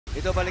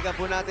Ito, balikan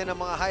po natin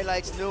ang mga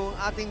highlights ng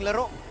ating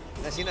laro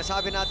na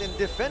sinasabi natin,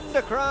 Defend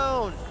the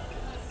Crown!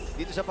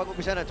 Dito sa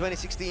pag-umpisa ng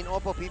 2016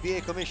 OPPO PBA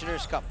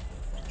Commissioner's Cup.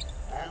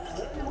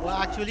 Well,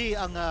 actually,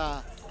 ang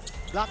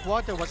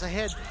Blackwater was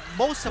ahead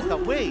most of the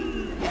way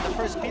in the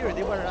first period.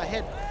 They were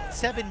ahead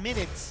 7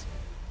 minutes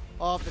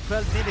of the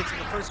 12 minutes in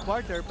the first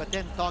quarter, but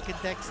then talk and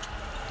text,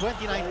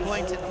 29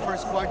 points in the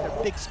first quarter,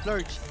 big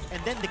splurge. And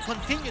then they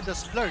continued the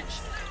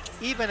splurge,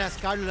 even as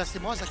Carlo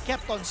Lastimosa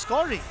kept on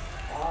scoring.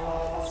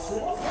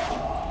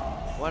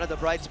 One of the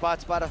bright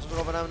spots para sa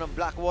tropa namin ng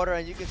Blackwater,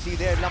 and you can see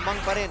there, lamang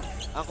pa rin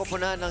ang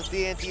kupunan ng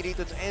TNT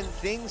dito to end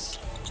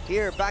things.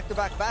 Here,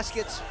 back-to-back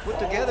baskets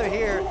put together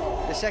here,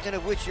 the second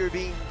of which is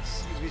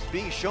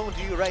being shown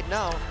to you right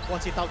now.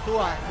 Once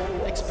Tautua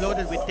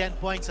exploded with 10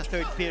 points sa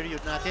third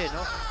period natin,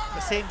 no?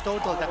 The same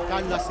total that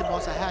Carlo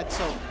Lastimosa had.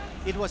 So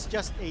it was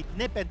just a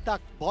nip and tuck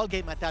ball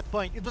game at that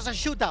point. It was a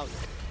shootout.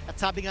 At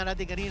sabi nga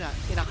natin kanina,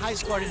 in a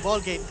high-scoring ball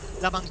game,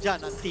 lamang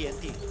dyan ang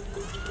TNT.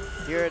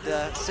 Here at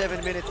the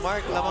 7-minute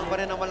mark, lamang pa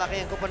rin ang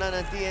malaki ang kupunan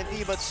ng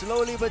TNT, but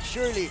slowly but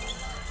surely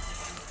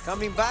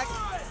coming back,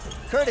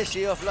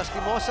 courtesy of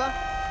Lastimosa.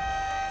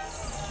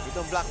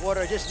 Itong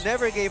Blackwater just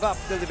never gave up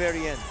till the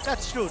very end.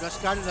 That's true. No?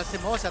 Carlo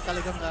Lastimosa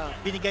talagang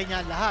binigay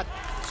niya lahat,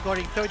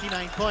 scoring 39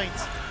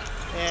 points,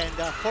 and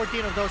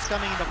 14 of those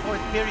coming in the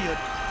fourth period.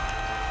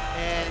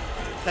 And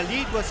the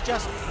lead was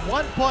just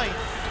 1 point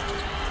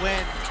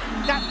when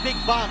that big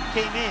bomb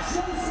came in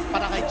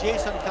para kay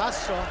Jason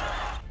Castro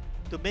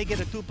to make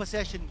it a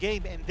 2-possession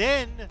game. And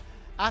then,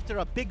 after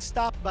a big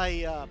stop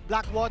by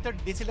Blackwater,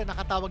 hindi sila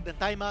nakatawag ng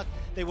timeout.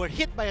 They were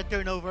hit by a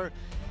turnover,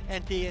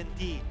 and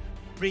TNT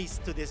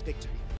breezed to this victory.